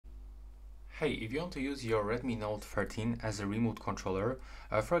Hey, if you want to use your Redmi Note 13 as a remote controller,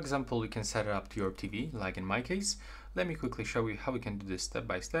 for example, you can set it up to your TV, like in my case. Let me quickly show you how we can do this step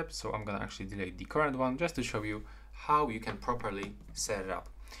by step. So I'm gonna actually delete the current one just to show you how you can properly set it up.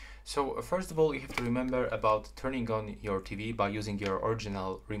 So first of all, you have to remember about turning on your TV by using your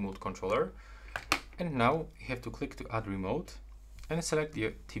original remote controller. And now you have to click to add remote and select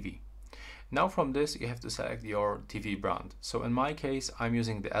the TV. Now from this, you have to select your TV brand. So in my case, I'm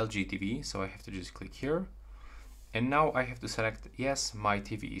using the LG TV, so I have to just click here. And now I have to select, yes, my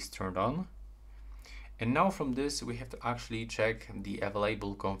TV is turned on. And now from this, we have to actually check the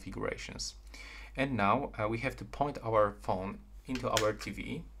available configurations. And now we have to point our phone into our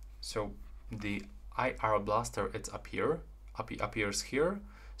TV. So the IR blaster, it's appears here.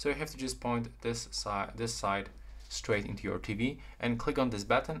 So you have to just point this side straight into your TV and click on this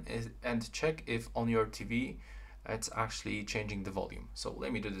button and check if on your TV it's actually changing the volume. So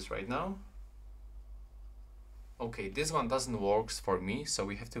let me do this right now. Okay, this one doesn't work for me, so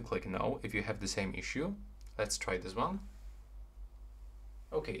we have to click no if you have the same issue. Let's try this one.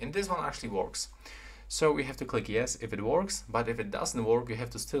 Okay, and this one actually works. So we have to click yes if it works, but if it doesn't work, you have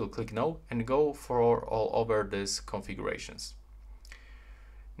to still click no and go for all over these configurations.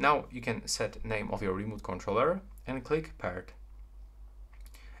 Now you can set name of your remote controller and click paired.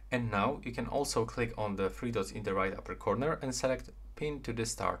 And now you can also click on the three dots in the right upper corner and select pin to the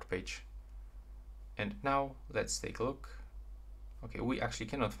start page. And now let's take a look. Okay, we actually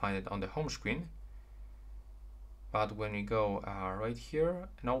cannot find it on the home screen, but when you go right here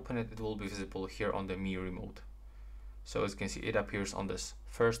and open it, it will be visible here on the Mi remote. So as you can see, it appears on this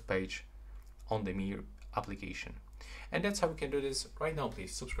first page on the Mi application. And that's how we can do this. Right now,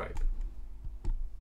 please subscribe.